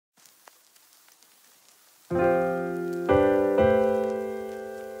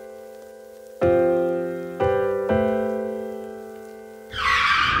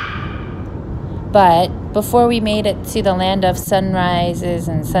But before we made it to the land of sunrises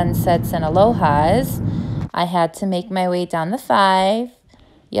and sunsets and alohas, I had to make my way down the 5.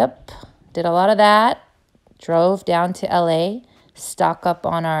 Yep, did a lot of that. Drove down to LA, stock up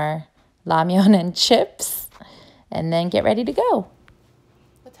on our ramyun and chips, and then get ready to go.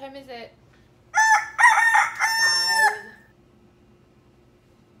 What time is it?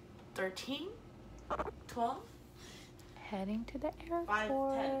 5:13, 12. Heading to the airport.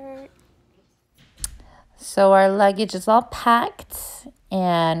 5:10. So our luggage is all packed,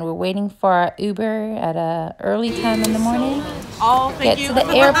 and we're waiting for our Uber at an early time in the morning. Thank you. Get to the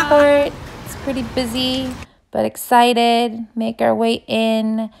airport. It's pretty busy, but excited. Make our way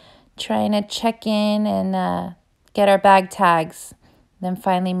in, trying to check in and get our bag tags. Then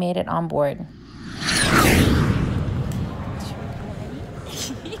finally made it on board.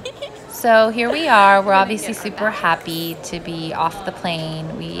 So here we are. We're obviously super happy to be off the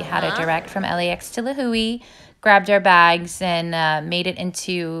plane. We had a direct from LAX to Lihue, grabbed our bags, and made it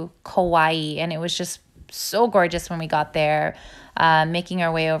into Kauai. And it was just so gorgeous when we got there, making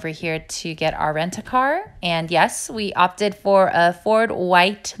our way over here to get our rent-a-car. And yes, we opted for a Ford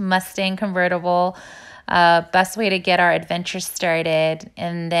white Mustang convertible. Best way to get our adventure started.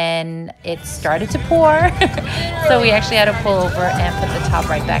 And then it started to pour. So we actually had to pull over and put the top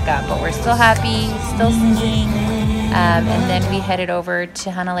right back up. But we're still happy, still singing. And then we headed over to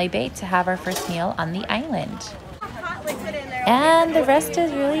Hanalei Bay to have our first meal on the island. And the rest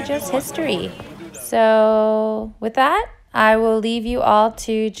is really just history. So with that, I will leave you all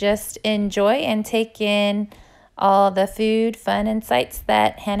to just enjoy and take in all the food, fun, and sights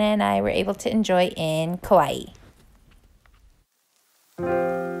that Hannah and I were able to enjoy in Kauai.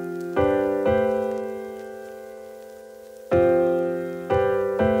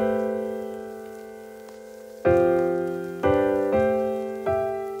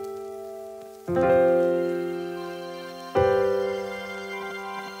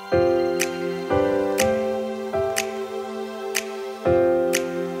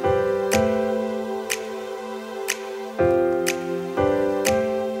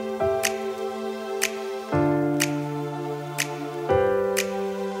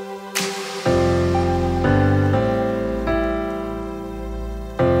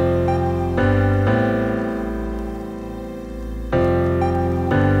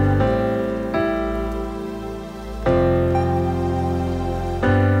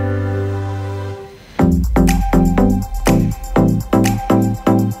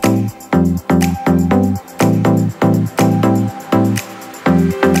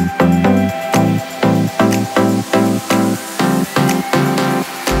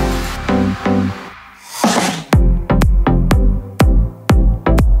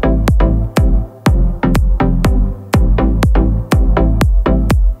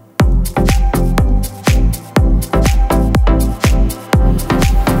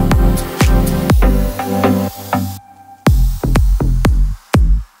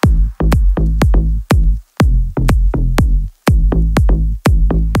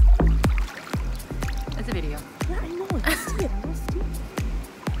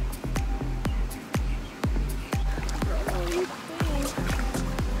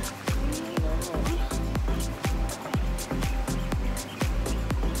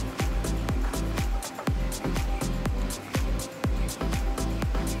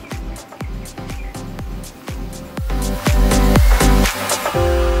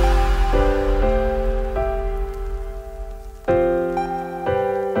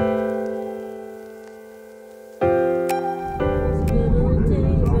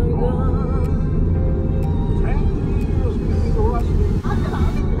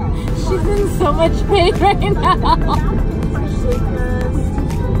 So much pain right now.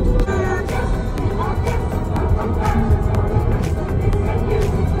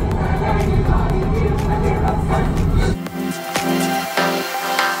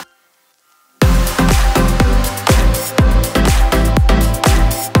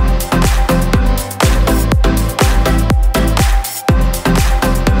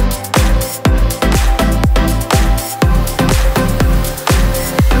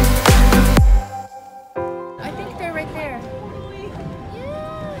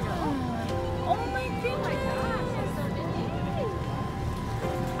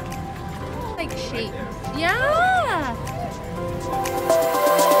 Shape. Yeah.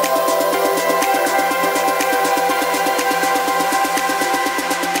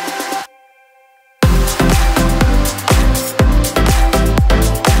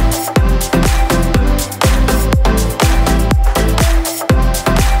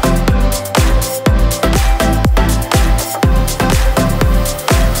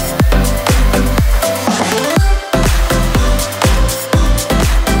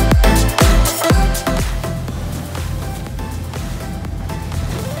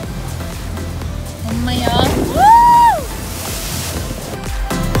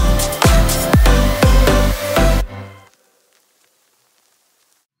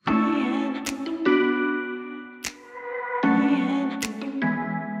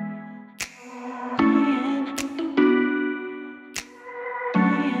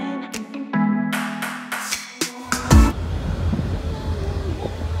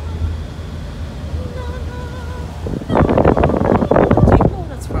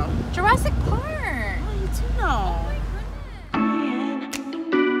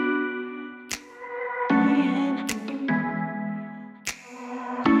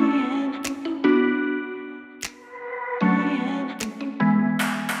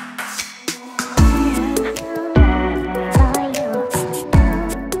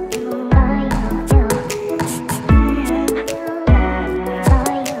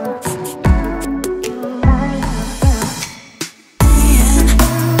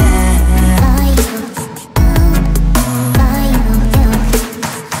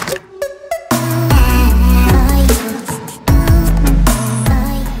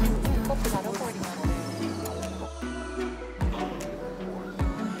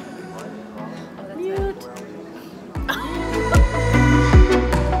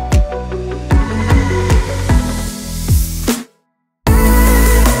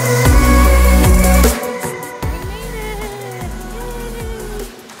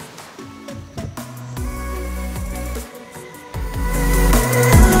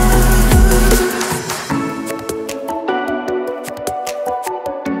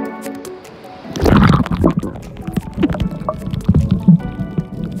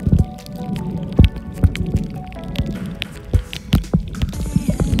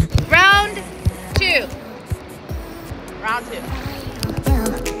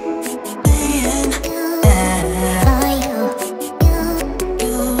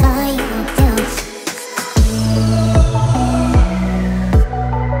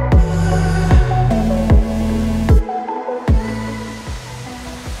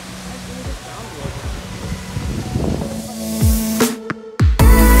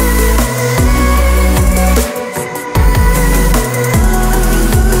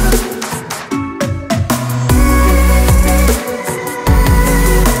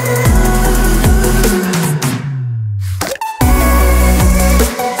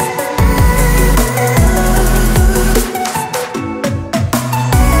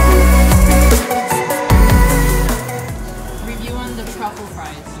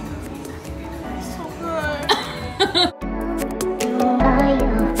 Bye.